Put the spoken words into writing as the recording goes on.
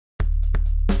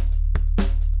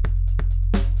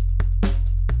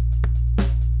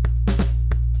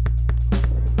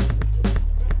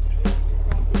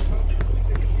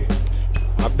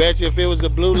bet you if it was a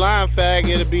blue line flag,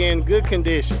 it'd be in good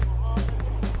condition.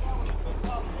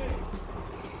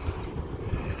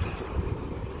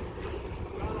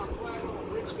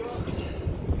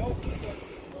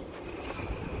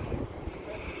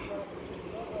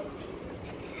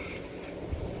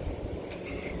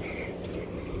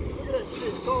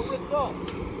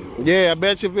 Yeah, I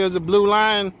bet you if it was a blue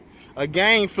line, a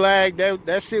gang flag,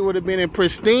 that shit would have been in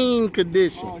pristine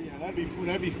condition. Oh yeah,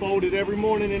 that'd be folded every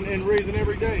morning and raising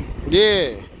every day.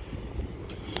 Yeah,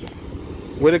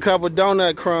 with a couple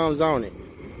donut crumbs on it.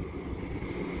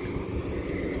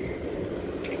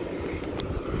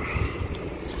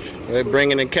 They're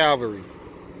bringing the cavalry.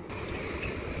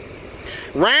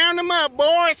 Round them up,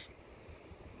 boys.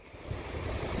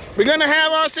 We're gonna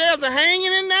have ourselves a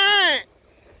hanging in night.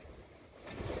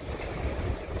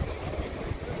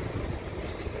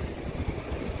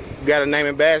 You got a name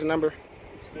and badge number?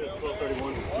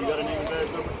 1231. You got a name and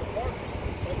badge number?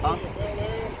 Huh?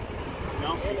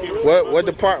 No?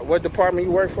 What department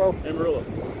you work for? Amarillo.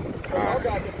 I've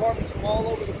got departments from all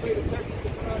over the state of Texas to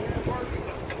come out here and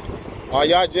work. Are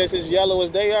y'all just as yellow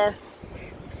as they are?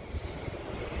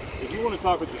 If you want to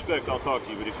talk with respect, I'll talk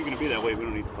to you. But if you're going to be that way, we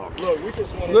don't need to talk. Look, we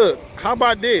just want to... Look, how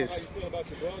about this?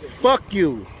 Fuck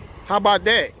you. How about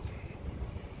that?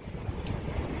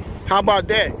 How about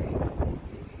that?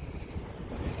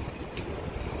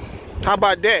 How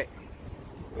about that?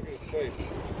 Look at his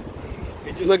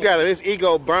face. Look at it. His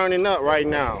ego burning up right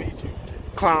now.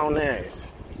 Clown ass.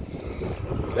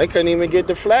 They couldn't even get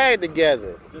the flag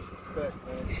together. Disrespect,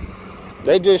 man.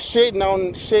 They just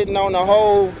shitting on the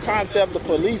whole concept of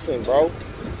policing, bro.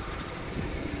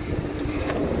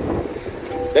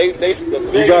 You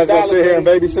guys gonna sit here and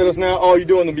babysit us now? Oh, you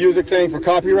doing the music thing for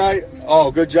copyright?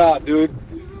 Oh, good job, dude.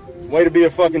 Way to be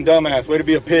a fucking dumbass. Way to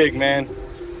be a pig, man.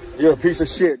 You're a piece of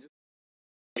shit.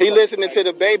 He listening to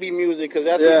the baby music because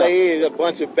that's what they is, a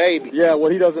bunch of babies. Yeah,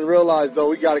 what he doesn't realize, though,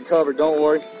 we got it covered. Don't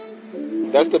worry.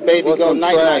 That's the baby go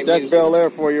night night. That's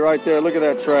Bellaire for you right there. Look at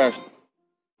that trash.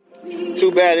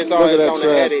 Too bad it's always on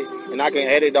the edit, and I can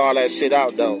edit all that shit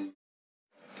out, though.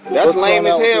 That's lame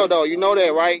as hell, though. You know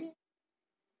that, right?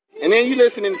 And then you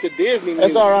listening to Disney music.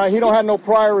 That's all right. He don't have no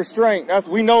prior restraint.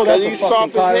 We know that's a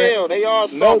fucking tyrant. As hell. They all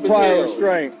soft no as prior hell.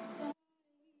 Restraint.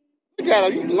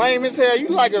 You lame as hell. You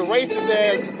like a racist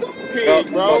ass pig,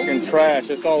 bro. Fucking trash.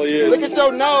 That's all he is. Look at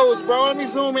your nose, bro. Let me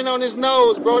zoom in on his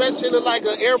nose, bro. That shit look like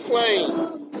an airplane.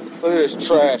 Look at this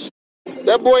trash.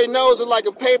 That boy nose is like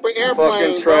a paper airplane,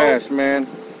 fucking trash, bro. Man.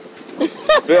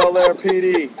 Bellaire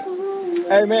PD.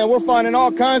 Hey, man, we're finding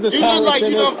all kinds of talents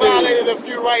in this city. You look like you done violated a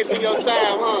few rights in your time,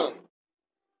 huh?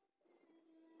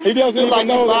 He doesn't even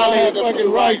know that I have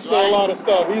fucking rights to a lot of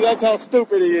stuff. That's how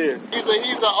stupid he is. He's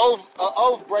an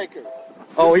oath breaker.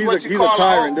 Oh, he's a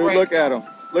tyrant, dude. Look at him.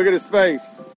 Look at his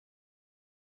face.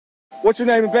 What's your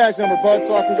name and badge number, bud,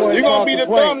 so I can go ahead and file complaints? You're going to be the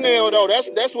thumbnail, though.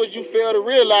 That's what you fail to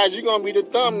realize. You're going to be the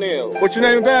thumbnail. What's your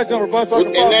name and badge number, bud, so I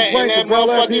can file complaints with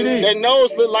Bellaire PD? That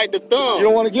nose look like the thumb. You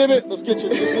don't want to give it? Let's get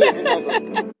your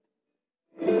number.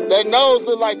 That nose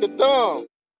look like the thumb.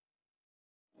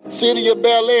 City of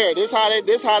Bellaire. This how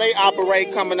they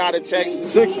operate coming out of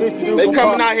Texas. 652. They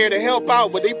coming out here to help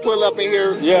out, but they pull up in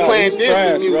here playing he's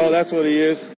trash, bro. That's what he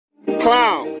is.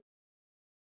 Clown.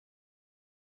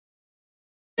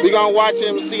 We gonna watch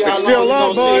him and see how long still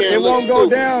up, bud. It won't go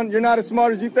stupid. down. You're not as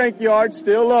smart as you think you are. It's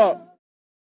still up.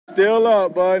 Still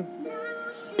up, bud.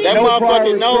 That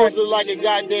motherfucking nose look like a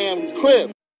goddamn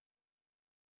cliff.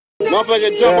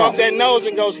 Motherfucker jump off that nose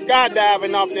and go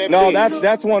skydiving off that. No,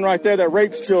 that's one right there that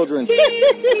rapes children.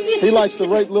 He likes to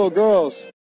rape little girls.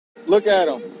 Look at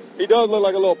him. He does look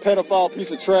like a little pedophile piece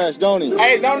of trash, don't he?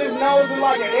 Hey, don't his nose look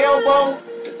like an elbow?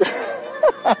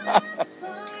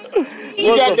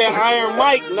 You got that Iron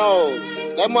Mike nose.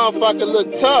 That motherfucker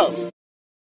look tough.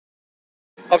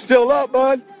 I'm still up,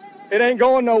 bud. It ain't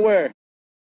going nowhere.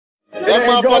 That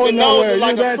motherfucking nose is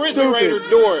like a refrigerator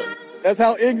door. That's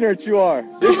how ignorant you are.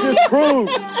 This just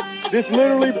proves, this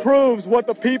literally proves what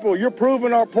the people, you're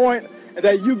proving our point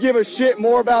that you give a shit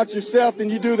more about yourself than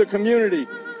you do the community.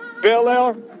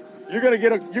 Bellaire, you're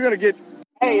gonna get.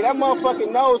 Hey, that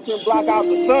motherfucking nose can block out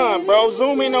the sun, bro.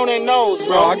 Zoom in on that nose,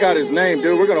 bro. Oh, I got his name,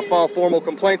 dude. We're gonna file formal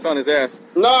complaints on his ass.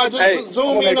 No, just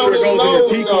zoom in on his nose. Make sure it goes in your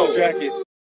T-coat jacket.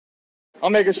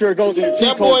 I'm making sure it goes in your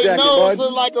T-coat jacket, bud. That boy nose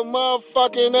look like a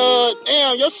motherfucking,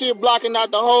 damn, your shit blocking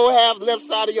out the whole half left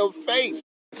side of your face.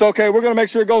 It's okay. We're going to make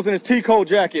sure it goes in his T-coat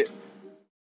jacket.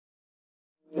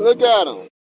 Look at him.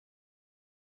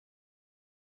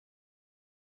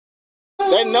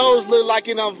 That nose look like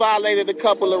he done violated a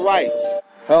couple of rights.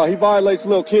 He violates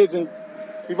little kids and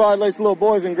he violates little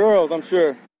boys and girls, I'm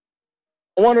sure.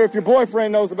 I wonder if your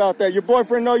boyfriend knows about that. Your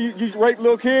boyfriend know you rape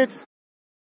little kids?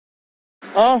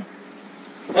 Huh?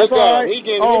 That's all right. He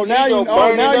getting his ego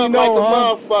burning up you know,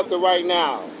 like a motherfucker right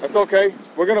now. That's okay.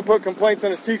 We're going to put complaints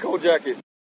on his T-code jacket.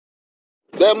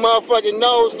 That motherfucking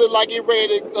nose look like he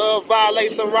ready to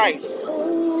violate some rights.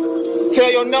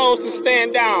 Tell your nose to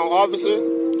stand down,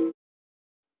 officer.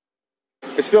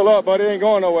 It's still up, but it ain't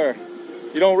going nowhere.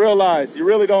 You don't realize. You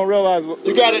really don't realize.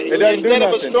 You got to, instead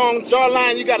of a strong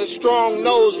jawline, you got a strong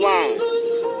nose line.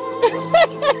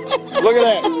 Look at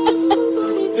that.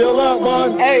 Still up,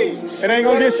 bud. Hey. It ain't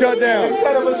going to get shut down.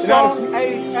 Instead of a strong,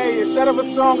 instead of a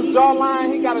strong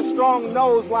jawline, he got a strong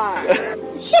nose line.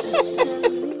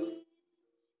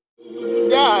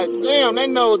 God damn, that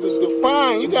nose is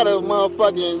defined. You got a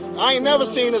motherfucking, I ain't never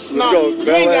seen a snot. You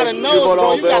ain't got a nose,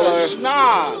 bro. You got a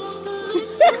schnoz.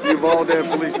 Uvalde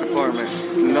Police Department.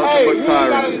 Nothing but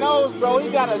tyrants. He got a nose, bro. He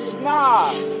got a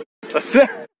schnoz.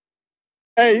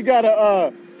 Hey, he got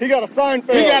a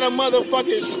Seinfeld. He got a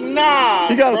motherfucking schnoz.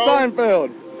 He got a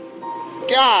Seinfeld.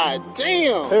 God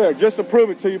damn. Here, just to prove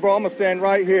it to you, bro, I'm gonna stand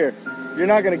right here. You're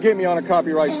not gonna get me on a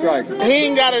copyright strike. He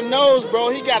ain't got a nose, bro.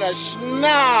 He got a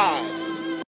schnoz.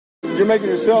 You're making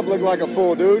yourself look like a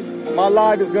fool, dude. My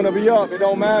live is gonna be up. It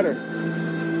don't matter.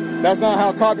 That's not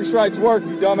how copy strikes work,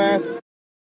 you dumbass.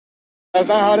 That's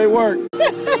not how they work.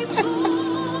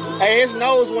 Hey, his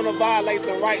nose want to violate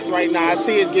some rights right now. I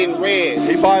see it's getting red.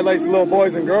 He violates little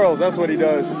boys and girls. That's what he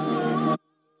does.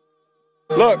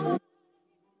 Look.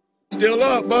 Still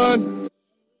up, bud.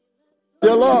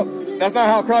 Still up. That's not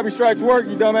how copy strikes work,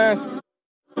 you dumbass.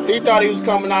 He thought he was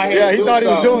coming out here. Yeah, he thought he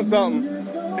was doing something.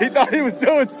 He thought he was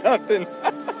doing something.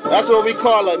 That's what we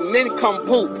call a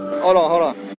nincompoop. Hold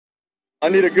on. I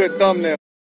need a good thumbnail.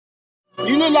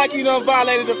 You look like you done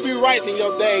violated a few rights in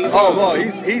your days. Oh, well,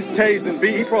 he's tased and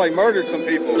beat. He's probably murdered some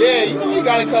people. Yeah, you know he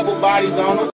got a couple bodies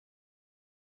on him.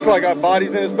 He probably got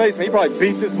bodies in his basement. He probably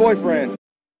beats his boyfriend.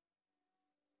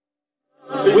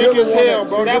 Weak as hell,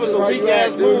 bro. That was a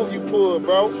weak-ass move you pulled,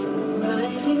 bro.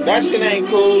 That shit ain't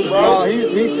cool, bro. No,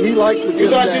 he likes to do that. You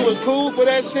thought you was cool for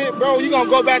that shit, bro? You gonna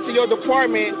go back to your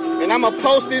department, and I'm gonna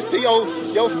post this to your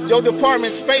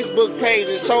department's Facebook page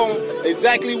and show them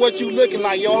exactly what you looking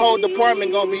like. Your whole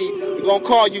department gonna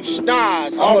call you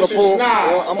Shnozz.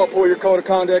 I'm gonna pull your code of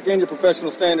conduct and your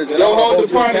professional standards. Your whole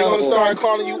department gonna start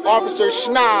calling you Officer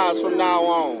Shnozz from now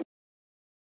on.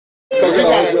 Cause you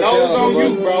got a nose on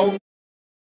you, bro.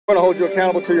 I'm going to hold you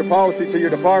accountable to your policy, to your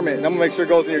department, and I'm going to make sure it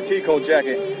goes in your T-code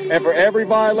jacket. And for every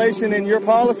violation in your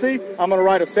policy, I'm going to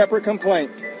write a separate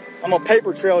complaint. I'm going to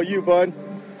paper trail you, bud.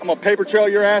 I'm going to paper trail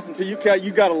your ass until you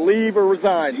got to leave or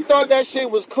resign. You thought that shit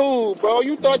was cool, bro.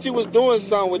 You thought you was doing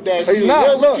something with that shit. He's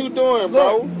not. What you doing,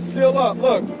 bro? Still up,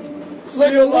 look.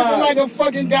 Looking like a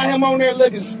fucking got him on there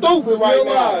looking stupid right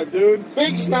now. Live, dude.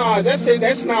 Big Shnozz. That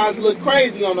Shnozz look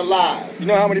crazy on the live. You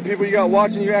know how many people you got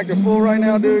watching you act a fool right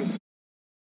now, dude?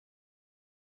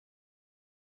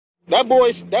 That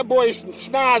boy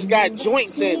Shnozz got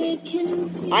joints in it.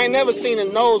 I ain't never seen a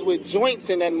nose with joints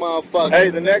in that motherfucker. Hey,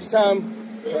 the next time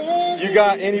you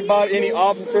got any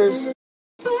officers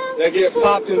that get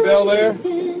popped in Bellaire,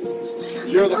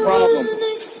 you're the problem.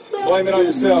 Blame it on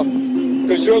yourself.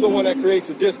 Because you're the one that creates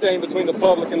a disdain between the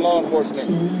public and law enforcement.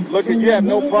 Look, you have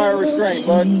no prior restraint,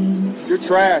 bud. You're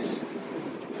trash.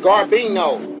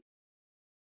 Garbino.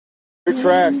 You're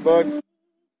trash, bud.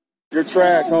 You're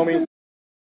trash, homie.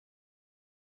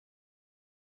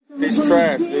 He's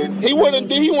trash, dude. He want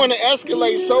to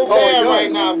escalate so bad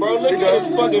right now, bro. Look at his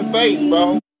fucking face,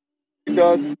 bro. He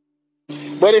does.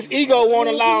 But his ego won't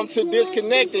allow him to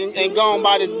disconnect and go on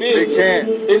by this business. He can't.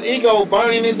 His ego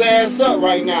burning his ass up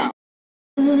right now.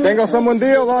 Tengo someone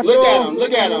deal,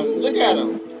 Look at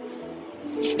him.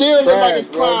 Still look like a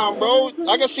clown, bro.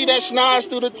 I can see that Shnozz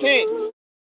through the tents.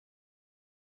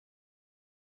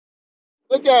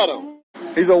 Look at him.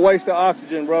 He's a waste of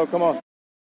oxygen, bro. Come on.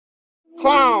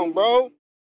 Clown, bro.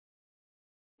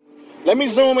 Let me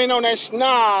zoom in on that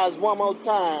Shnozz one more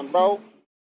time, bro.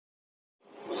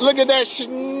 Look at that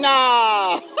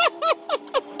Shnozz.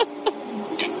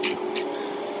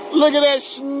 Look at that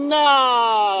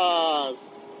Shnozz.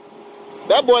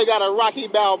 That boy got a Rocky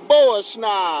Balboa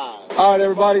Shnozz. All right,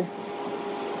 everybody.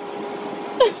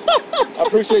 I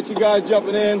appreciate you guys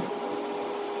jumping in.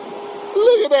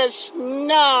 Look at that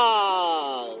Shnozz.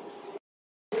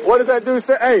 What does that dude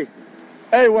say?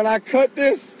 Hey, when I cut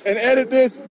this and edit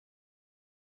this,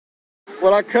 I'm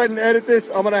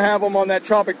going to have him on that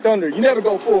Tropic Thunder. You never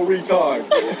go full retard.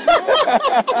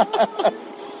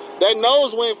 That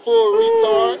nose went full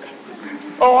retard.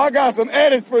 Oh, I got some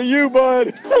edits for you,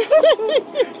 bud.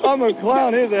 I'm going to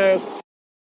clown his ass.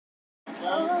 He's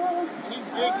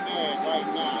big man right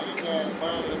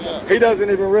He doesn't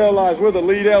even realize we're the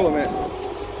lead element.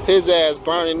 His ass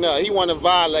burning up. He want to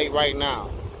violate right now.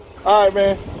 All right,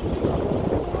 man.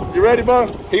 You ready,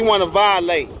 bud? He want to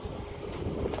violate.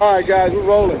 All right, guys, we're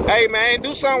rolling. Hey, man,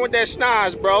 do something with that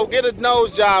Shnozz, bro. Get a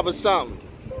nose job or something.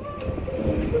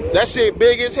 That shit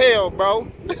big as hell,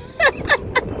 bro.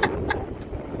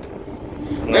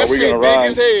 That shit big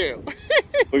as hell.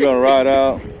 We're gonna ride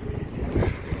out.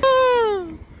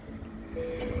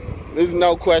 There's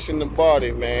no question about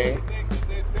it, man.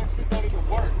 That shit don't even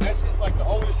work. That shit's like the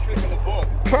oldest trick in the book.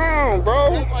 Come on,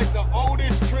 bro. It's like the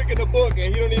oldest trick in the book,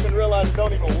 and you don't even realize it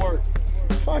don't even work.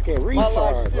 Fucking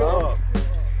retard, bro.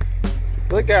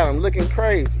 Look at him, looking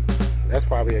crazy. That's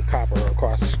probably a copper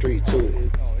across the street, too.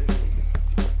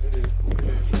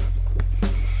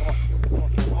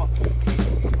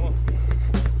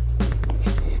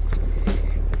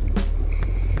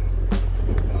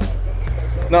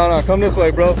 No, come this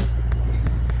way, bro.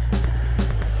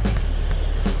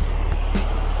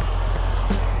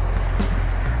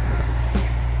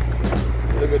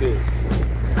 Look at this.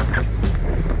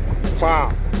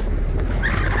 Clown.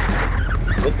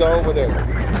 Let's go over there.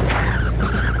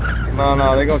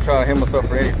 No, they gonna try to hem us up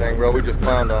for anything, bro. We just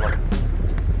clowned on them.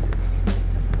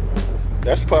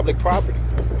 That's public property.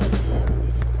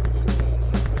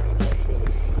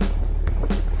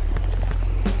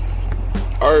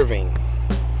 Irving.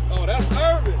 Oh, that's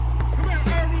Irving. Come here,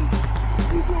 Irving.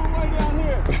 What you doing right down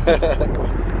here?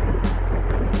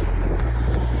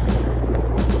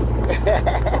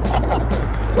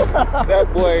 That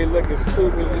boy looking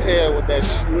stupid as hell with that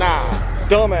Shnozz.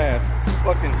 Dumbass.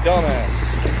 Fucking dumbass.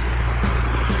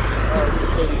 Alright,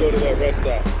 so you go to that rest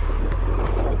stop. Get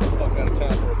the fuck out of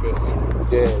town for a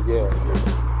bit. Yeah.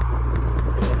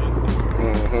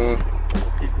 Mm-hmm.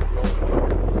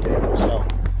 Yeah, for sure.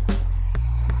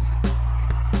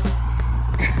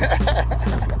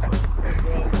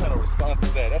 What kind of response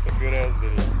is that? That's a good ass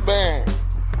video. Man.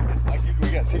 We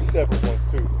got 2 separate ones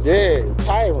too. Yeah,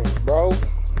 tyrants, bro.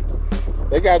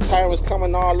 They got tyrants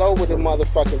coming all over the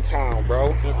motherfucking town,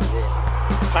 bro.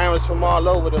 Tyrants from all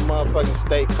over the motherfucking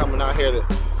state coming out here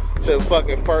to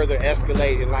fucking further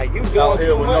escalate. And like, you doing out here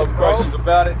too with much, no bro. questions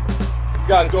about it. You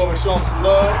gotta go and show them some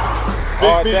love.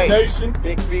 All Big day. Beat Nation.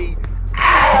 Big Beat.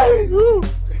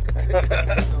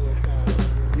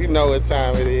 You know what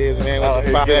time it is, man. With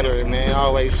the veteran, man.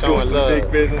 Always showing some love.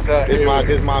 big business out here.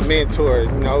 This my mentor,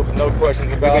 you know. No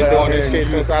questions about it. Been doing this shit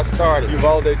since I started.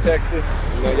 Uvalde, Texas.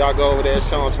 You know, y'all go over there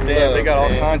showing some love. Yeah, they got all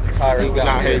man. kinds of tyrants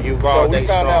out here. Uvalde, so we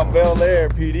found out Bellaire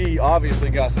PD obviously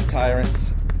got some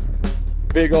tyrants.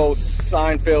 Big old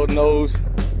Seinfeld nose.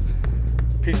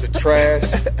 Piece of trash.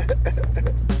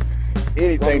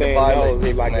 Anything to violate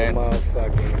people, like man. A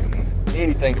motherfucking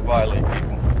anything to violate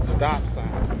people. Stop sign.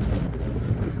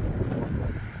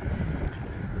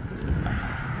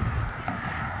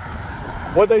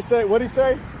 What'd they say? What'd he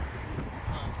say?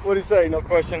 What'd he say? No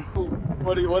question.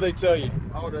 What'd they tell you?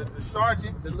 Oh, the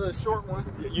sergeant, the little short one.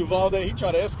 Uvalde, he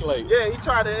tried to escalate. Yeah, he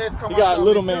tried to escalate. He got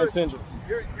little man syndrome.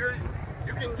 You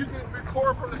can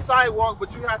record from the sidewalk,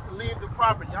 but you have to leave the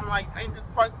property. I'm like, ain't this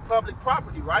public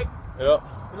property, right? Yep.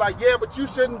 Like, yeah, but you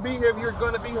shouldn't be here if you're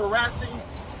going to be harassing.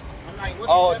 I'm like,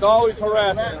 what's it's always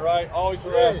harassment, right? Always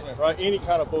harassment, right? Any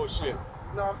kind of bullshit.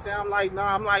 You know what I'm saying? I'm like,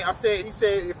 nah, he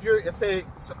said,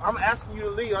 I'm asking you to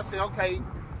leave. I said, okay,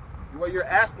 well, you're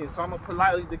asking, so I'm going to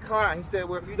politely decline. He said,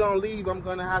 well, if you don't leave, I'm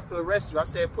going to have to arrest you. I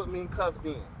said, put me in cuffs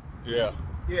then. Yeah.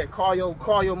 Yeah, call your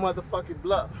motherfucking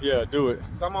bluff. Yeah, do it.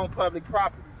 Because I'm on public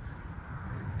property.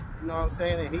 You know what I'm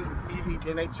saying? And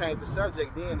then they changed the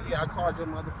subject then. Yeah, I called your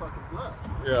motherfucking bluff.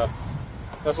 Yeah.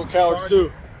 That's what cowards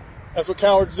do. That's what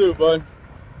cowards do, bud.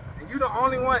 You the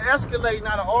only one escalating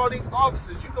out of all these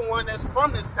officers. You the one that's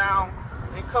from this town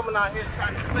and coming out here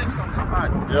trying to flex on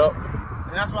somebody. Yep.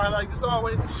 And that's why there's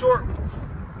always the short ones.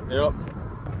 Yep.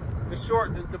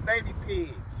 The baby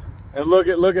pigs. And look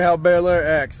at how Bellaire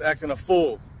acting a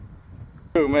fool.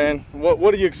 Dude, man,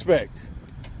 what do you expect?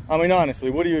 I mean, honestly,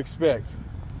 what do you expect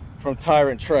from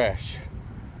tyrant trash?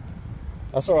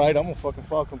 That's all right. I'm gonna fucking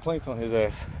file complaints on his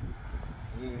ass.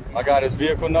 I got his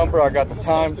vehicle number. I got the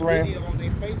time frame. On their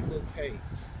Facebook page.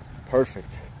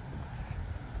 Perfect.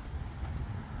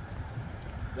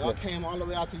 Y'all came all the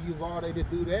way out to Uvalde to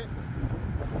do that.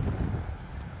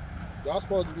 Y'all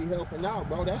supposed to be helping out,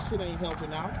 bro. That shit ain't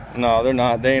helping out. No, they're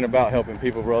not. They ain't about helping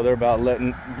people, bro. They're about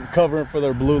covering for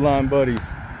their blue line buddies.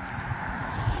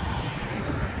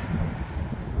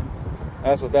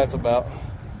 That's what that's about.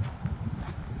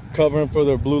 Covering for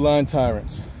their blue line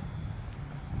tyrants.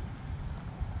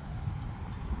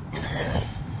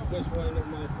 Which one of them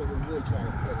motherfuckers would try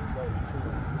to put us over to?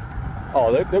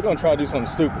 Oh, they're gonna try to do something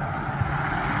stupid.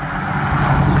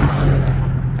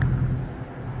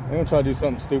 They're gonna try to do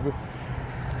something stupid.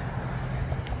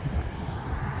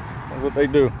 That's what they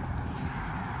do.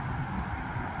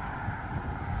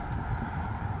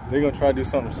 They're gonna try to do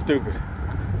something stupid.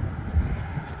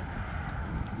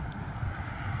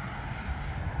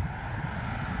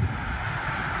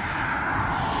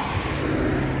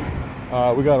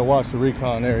 We gotta watch the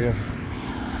recon areas.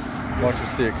 Watch the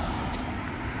 6.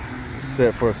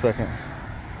 Step for a second.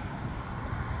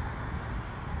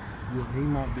 Yeah, he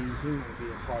might be a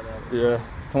part of it. Yeah,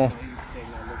 come on. He's sitting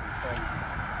there looking crazy.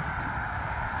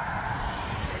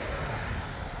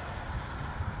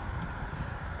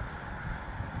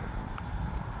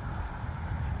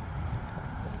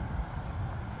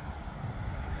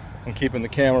 I'm keeping the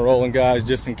camera rolling, guys,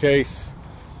 just in case.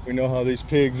 We know how these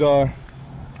pigs are.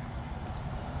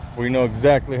 We know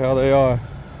exactly how they are.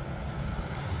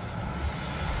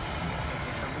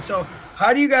 So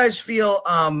how do you guys feel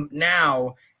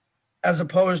now as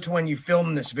opposed to when you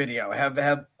filmed this video?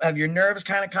 Have your nerves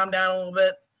kind of calmed down a little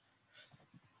bit?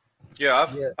 Yeah,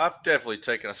 I've definitely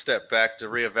taken a step back to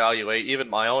reevaluate even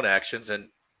my own actions, and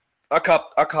I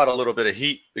caught a little bit of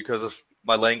heat because of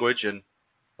my language, and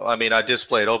I mean I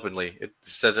display it openly. It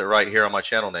says it right here on my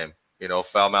channel name, you know,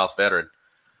 foul-mouthed veteran.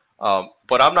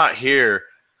 But I'm not here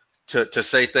to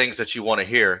say things that you want to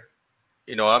hear.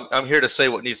 You know, I'm here to say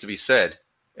what needs to be said.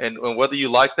 And whether you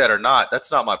like that or not,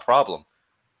 that's not my problem.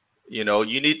 You know,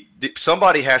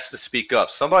 somebody has to speak up.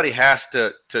 Somebody has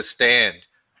to stand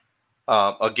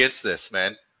against this,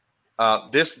 man.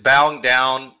 This bowing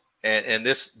down and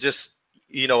this just,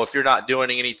 you know, if you're not doing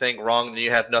anything wrong, then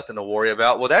you have nothing to worry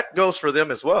about. Well, that goes for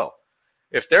them as well.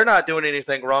 If they're not doing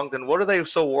anything wrong, then what are they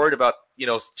so worried about, you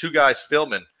know, 2 guys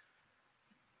filming,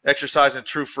 exercising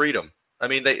true freedom? I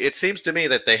mean, it seems to me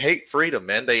that they hate freedom,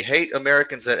 man. They hate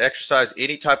Americans that exercise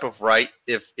any type of right.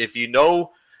 If you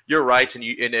know your rights and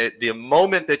the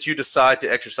moment that you decide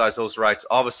to exercise those rights,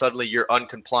 all of a sudden you're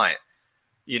uncompliant,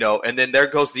 you know, and then there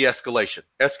goes the escalation.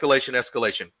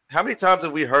 How many times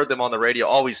have we heard them on the radio?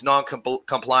 Oh, he's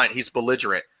non-compliant. He's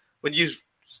belligerent. When you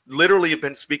literally have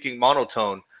been speaking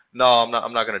monotone. No, I'm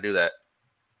not going to do that.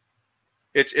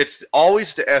 It's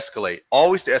always to escalate,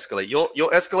 always to escalate. You'll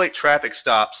escalate traffic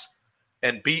stops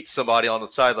and beat somebody on the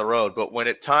side of the road, but when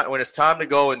it's time to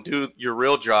go and do your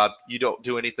real job, you don't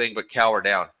do anything but cower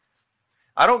down.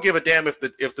 I don't give a damn if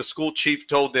the school chief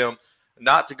told them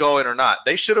not to go in or not.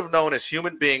 They should have known as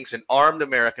human beings and armed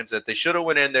Americans that they should have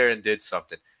went in there and did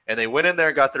something. And they went in there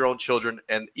and got their own children.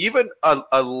 And even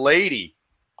a lady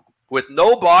with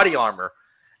no body armor,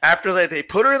 after they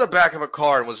put her in the back of a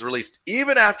car and was released,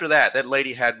 even after that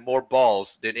lady had more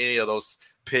balls than any of those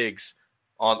pigs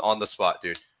on the spot,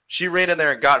 dude. She ran in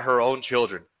there and got her own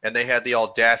children, and they had the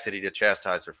audacity to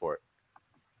chastise her for it.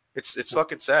 It's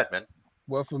fucking sad, man.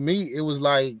 Well, for me, it was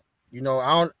like, you know,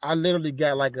 I literally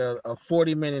got like a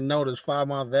 40-minute notice.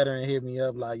 5-month veteran hit me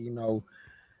up like, you know,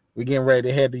 we getting ready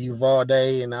to head to Uvalde,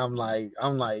 and I'm like,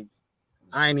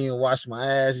 I ain't even washed my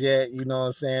ass yet, you know what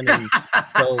I'm saying? And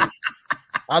so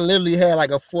I literally had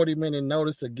like a 40-minute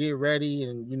notice to get ready,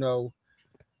 and you know.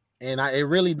 And it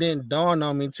really didn't dawn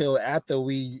on me until after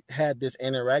we had this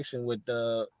interaction with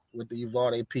the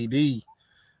Uvalde PD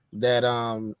that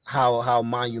how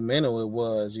monumental it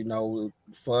was, you know,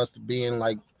 for us being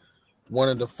like one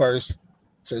of the first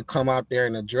to come out there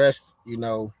and address, you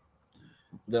know,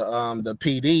 the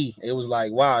PD. It was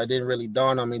like, wow, it didn't really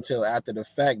dawn on me until after the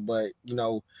fact. But you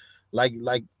know, like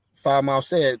 5-Mouth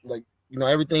said, like, you know,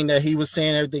 everything that he was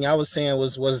saying, everything I was saying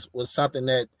was something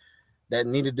that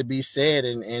needed to be said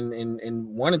and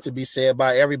wanted to be said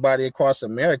by everybody across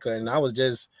America. And I was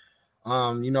just,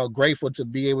 you know, grateful to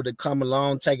be able to come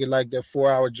along, take it like that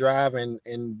 4-hour drive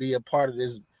and be a part of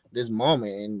this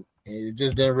moment. And it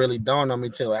just didn't really dawn on me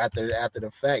till after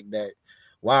the fact that,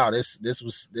 wow, this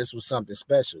was something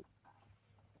special.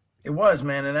 It was,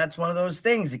 man. And that's one of those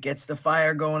things. It gets the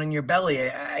fire going in your belly.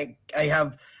 I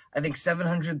have, I think,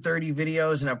 730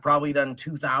 videos, and I've probably done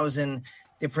 2,000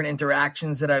 different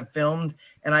interactions that I've filmed,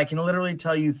 and I can literally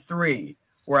tell you 3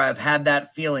 where I've had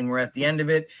that feeling where at the end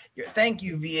of it, thank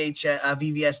you,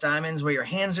 VVS Diamonds, where your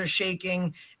hands are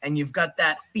shaking and you've got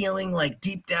that feeling like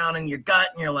deep down in your gut,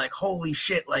 and you're like, holy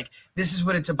shit, like this is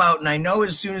what it's about. And I know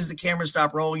as soon as the camera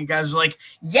stopped rolling, you guys were like,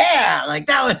 yeah, like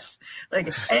that was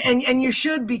like, and you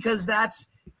should, because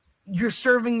you're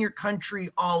serving your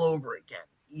country all over again.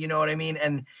 You know what I mean?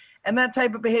 And that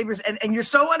type of behaviors, and you're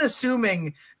so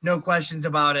unassuming, no questions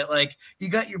about it. Like, you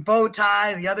got your bow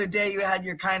tie. The other day you had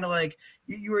your kind of like,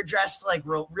 you were dressed like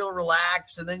real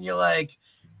relaxed, and then you're like,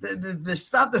 the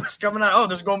stuff that was coming out, oh,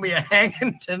 there's going to be a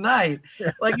hanging tonight.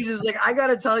 Like, you just like, I got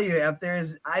to tell you,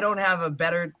 I don't have a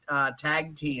better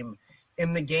tag team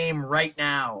in the game right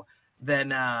now then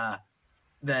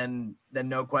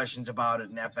no questions about it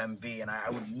in FMV. And I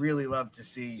would really love to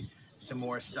see some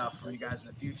more stuff from you guys in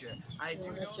the future. I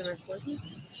do know.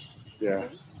 Yeah,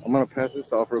 I'm gonna pass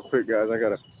this off real quick, guys.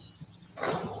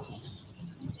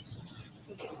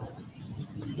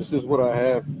 This is what I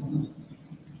have.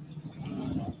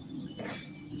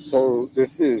 So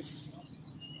this is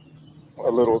a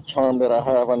little charm that I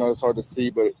have. I know it's hard to see,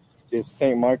 but it's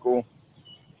St. Michael.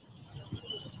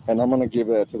 And I'm gonna give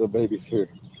that to the babies here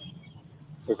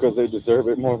because they deserve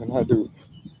it more than I do.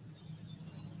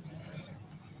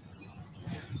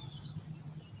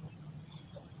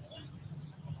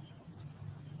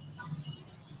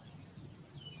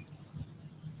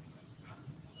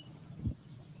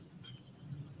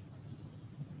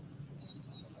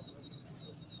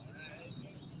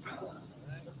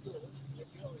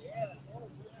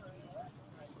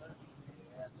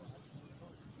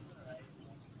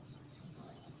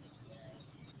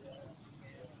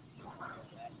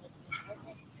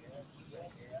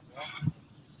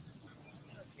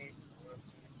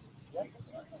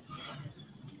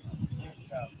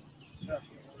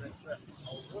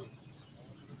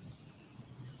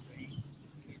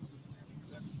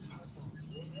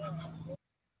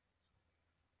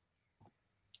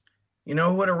 You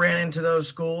know who would have ran into those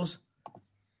schools?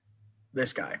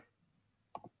 This guy.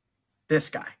 This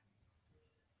guy.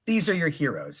 These are your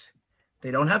heroes. They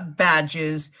don't have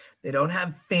badges. They don't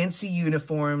have fancy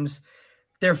uniforms.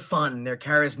 They're fun. They're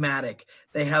charismatic.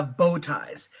 They have bow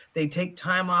ties. They take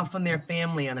time off from their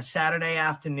family on a Saturday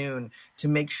afternoon to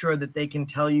make sure that they can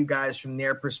tell you guys from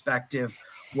their perspective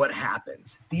what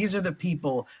happens. These are the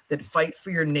people that fight for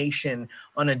your nation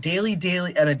on a daily,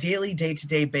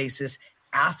 day-to-day basis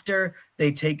after they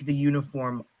take the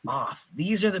uniform off.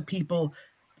 These are the people,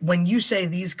 when you say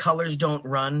these colors don't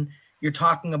run, you're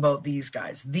talking about these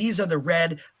guys. These are the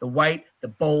red, the white, the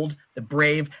bold, the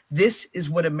brave. This is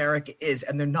what America is,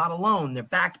 and they're not alone. They're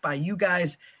backed by you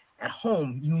guys at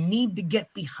home. You need to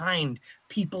get behind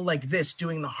people like this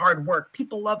doing the hard work.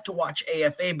 People love to watch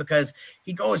AFA because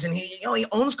he goes and he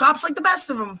owns cops like the best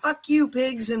of them. Fuck you,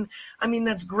 pigs. And I mean,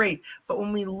 that's great. But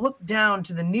when we look down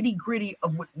to the nitty gritty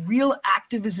of what real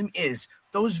activism is,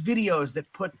 those videos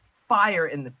that put fire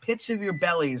in the pits of your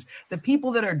bellies, the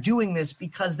people that are doing this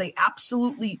because they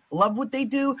absolutely love what they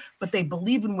do, but they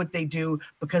believe in what they do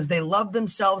because they love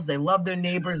themselves, they love their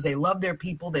neighbors, they love their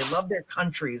people, they love their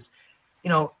countries.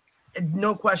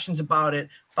 No questions about it.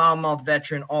 Foul-mouthed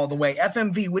veteran all the way.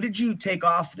 FMV, what did you take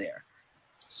off there?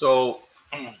 So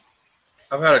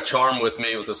I've had a charm with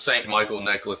me with a St. Michael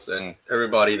necklace, and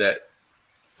everybody that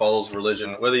follows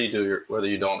religion, whether you do or whether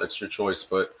you don't, that's your choice.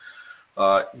 But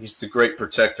he's the great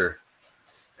protector.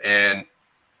 And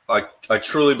I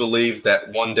truly believe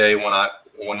that one day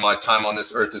when my time on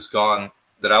this earth is gone,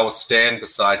 that I will stand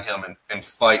beside him and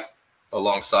fight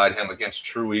alongside him against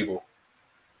true evil.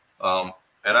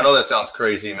 And I know that sounds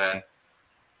crazy, man,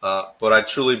 but I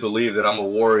truly believe that I'm a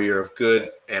warrior of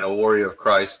good and a warrior of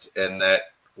Christ, and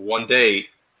that one day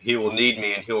he will need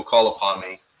me and he will call upon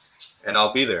me, and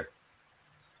I'll be there.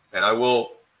 And I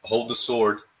will hold the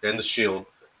sword and the shield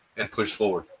and push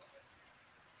forward.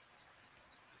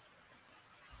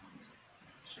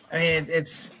 I mean,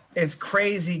 it's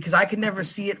crazy because I could never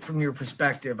see it from your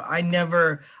perspective. I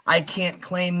can't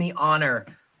claim the honor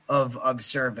of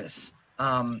service.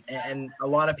 And a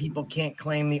lot of people can't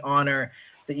claim the honor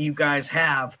that you guys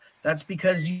have. That's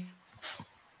because you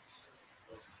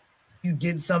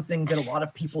did something that a lot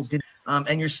of people did,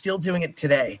 and you're still doing it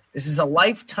today. This is a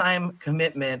lifetime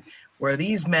commitment where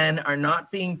these men are not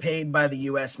being paid by the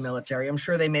U.S. military. I'm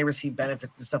sure they may receive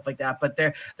benefits and stuff like that, but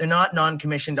they're not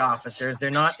non-commissioned officers. They're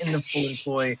not in the full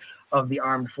employ of the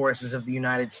armed forces of the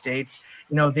United States.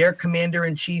 Their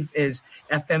commander-in-chief is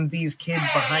FMV's kids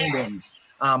behind him.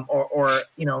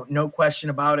 No question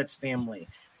about its family.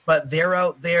 But they're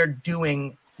out there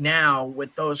doing now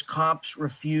what those cops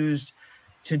refused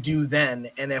to do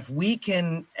then. And if we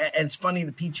can, it's funny,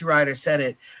 the Peachy Rider said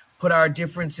it, put our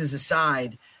differences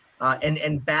aside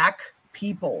and back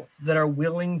people that are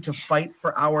willing to fight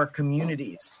for our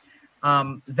communities,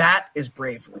 that is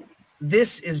bravery.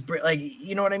 This is,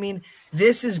 you know what I mean?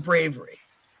 This is bravery.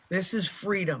 This is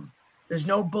freedom. There's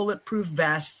no bulletproof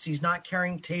vests. He's not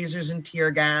carrying tasers and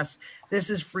tear gas. This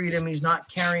is freedom. He's not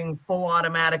carrying full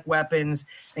automatic weapons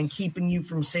and keeping you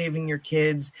from saving your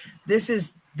kids. This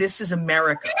is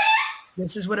America.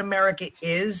 This is what America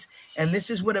is, and this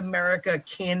is what America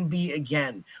can be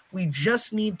again. We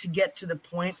just need to get to the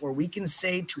point where we can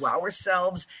say to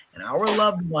ourselves and our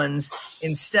loved ones,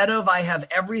 instead of I have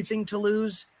everything to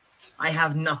lose, I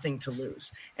have nothing to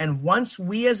lose. And once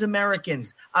we as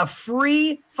Americans, a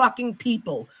free fucking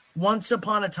people, once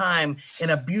upon a time in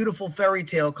a beautiful fairy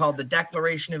tale called the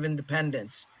Declaration of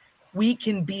Independence. We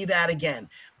can be that again.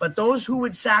 But those who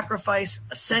would sacrifice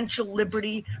essential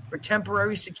liberty for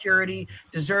temporary security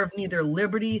deserve neither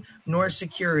liberty nor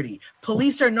security.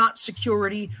 Police are not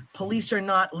security. Police are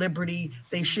not liberty.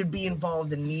 They should be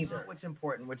involved in neither. What's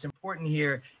important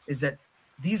here is that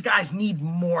these guys need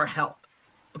more help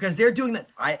because they're doing that.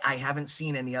 I haven't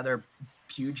seen any other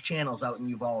huge channels out in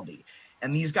Uvalde.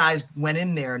 And these guys went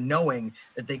in there knowing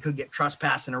that they could get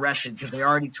trespassed and arrested because they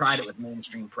already tried it with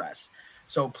mainstream press.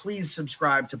 So please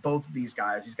subscribe to both of these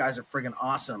guys. These guys are friggin'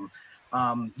 awesome.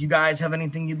 You guys have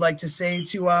anything you'd like to say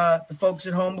to the folks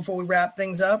at home before we wrap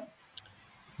things up?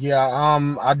 Yeah,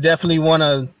 I definitely want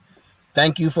to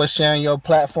thank you for sharing your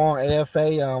platform,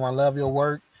 AFA. I love your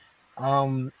work.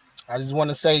 I just want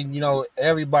to say, you know,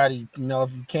 everybody, you know,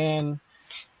 if you can,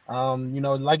 you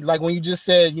know, like when you just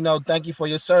said, you know, thank you for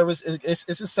your service. It's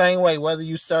the same way, whether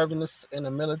you serve in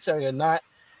the military or not.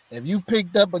 If you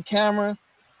picked up a camera,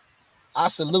 I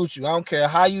salute you. I don't care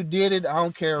how you did it. I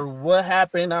don't care what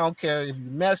happened. I don't care if you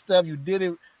messed up. You did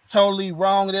it totally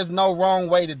wrong. There's no wrong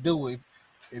way to do it.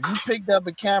 If you picked up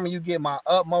a camera, you get my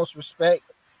utmost respect.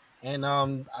 And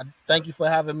I thank you for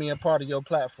having me a part of your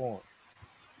platform.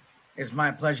 It's my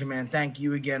pleasure, man. Thank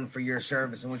you again for your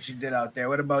service and what you did out there.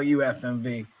 What about you,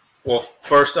 FMV? Well,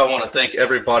 first, I want to thank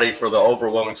everybody for the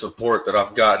overwhelming support that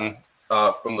I've gotten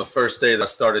from the first day that I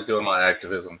started doing my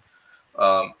activism.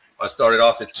 I started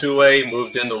off at 2A,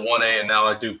 moved into 1A, and now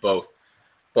I do both.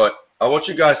 But I want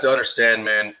you guys to understand,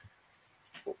 man,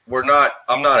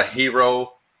 I'm not a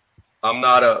hero. I'm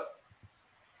not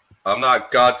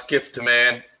God's gift to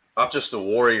man. I'm just a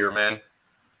warrior, man.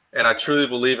 And I truly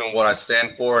believe in what I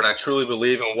stand for, and I truly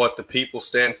believe in what the people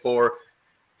stand for.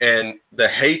 And the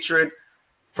hatred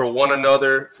for one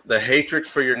another, the hatred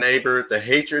for your neighbor, the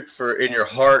hatred for in your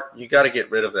heart, you got to get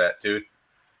rid of that, dude.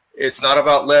 It's not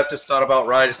about left. It's not about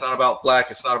right. It's not about black.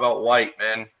 It's not about white,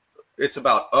 man. It's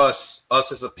about us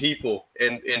as a people,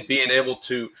 and being able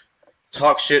to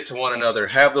talk shit to one another,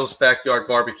 have those backyard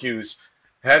barbecues,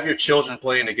 have your children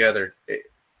playing together.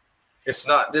 It's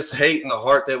not this hate in the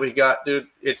heart that we got, dude.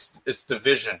 It's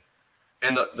division.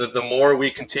 And the more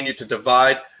we continue to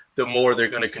divide, the more they're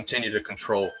going to continue to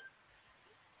control.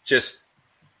 Just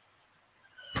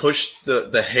push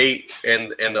the hate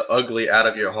and the ugly out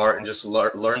of your heart and just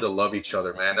learn to love each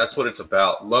other, man. That's what it's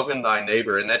about. Loving thy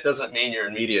neighbor. And that doesn't mean your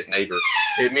immediate neighbor.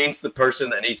 It means the person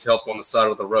that needs help on the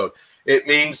side of the road. It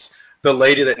means the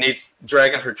lady that needs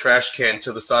dragging her trash can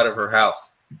to the side of her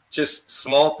house. Just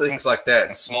small things like that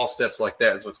and small steps like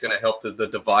that is what's going to help the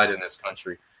divide in this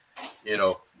country. You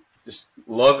know, just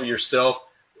love yourself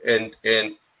and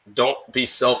don't be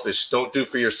selfish. Don't do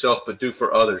for yourself, but do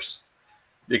for others.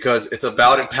 Because it's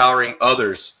about empowering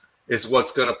others is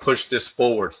what's going to push this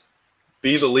forward.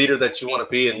 Be the leader that you want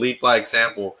to be and lead by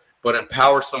example, but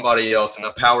empower somebody else and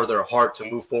empower their heart to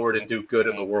move forward and do good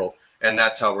in the world. And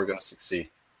that's how we're going to succeed.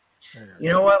 You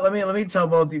know what? Let me tell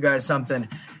both of you guys something.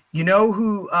 You know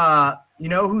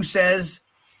who says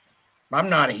I'm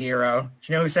not a hero?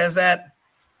 Do you know who says that?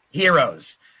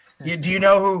 Heroes. Do you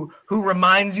know who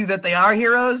reminds you that they are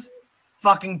heroes?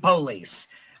 Fucking police.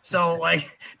 So,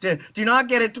 like, do not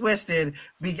get it twisted.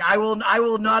 I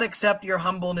will not accept your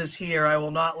humbleness here. I will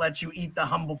not let you eat the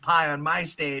humble pie on my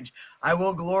stage. I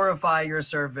will glorify your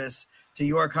service to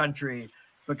your country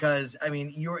because, I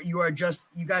mean, you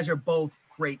guys are both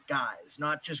great guys,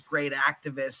 not just great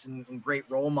activists and great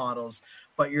role models,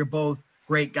 but you're both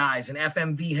great guys. And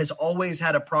FMV has always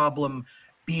had a problem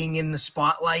being in the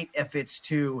spotlight if it's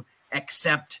to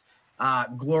accept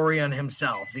glory on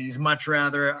himself. He's much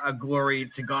rather a glory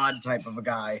to God type of a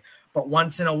guy. But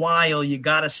once in a while, you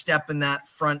got to step in that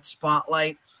front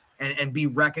spotlight and be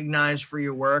recognized for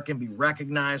your work and be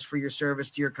recognized for your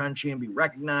service to your country and be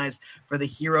recognized for the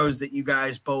heroes that you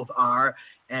guys both are.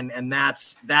 And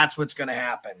that's what's going to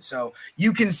happen. So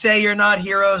you can say you're not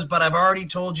heroes, but I've already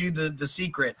told you the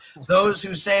secret. Those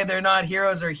who say they're not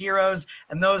heroes are heroes,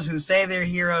 and those who say they're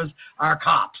heroes are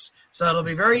cops. So it'll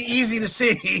be very easy to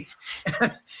see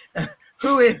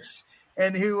who is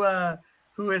and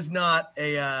who is not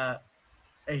a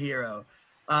hero.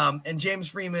 And James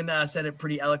Freeman said it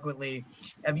pretty eloquently.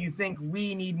 If you think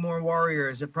we need more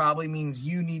warriors, it probably means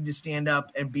you need to stand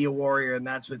up and be a warrior, and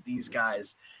that's what these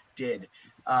guys did.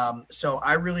 So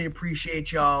I really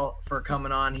appreciate y'all for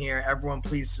coming on here. Everyone,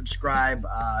 please subscribe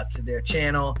to their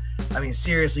channel. I mean,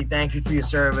 seriously, thank you for your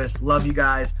service. Love you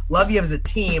guys. Love you as a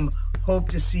team. Hope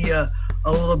to see you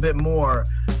a little bit more.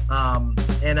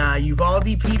 And Uvalde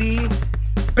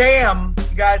PD, bam,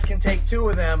 you guys can take 2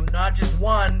 of them, not just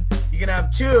one. You can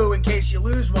have 2 in case you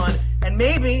lose one. And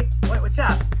maybe, wait, what's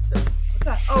that?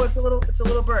 Oh, it's a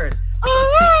little bird.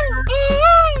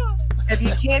 If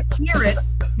you can't hear it,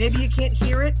 maybe you can't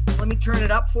hear it. Let me turn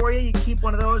it up for you. You keep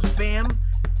one of those. Bam.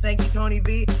 Thank you, Tony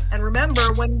V. And remember,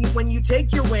 when you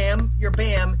take your wham, your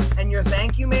bam, and your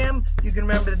thank you, ma'am, you can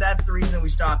remember that that's the reason that we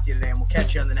stopped you today, and we'll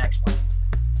catch you on the next one.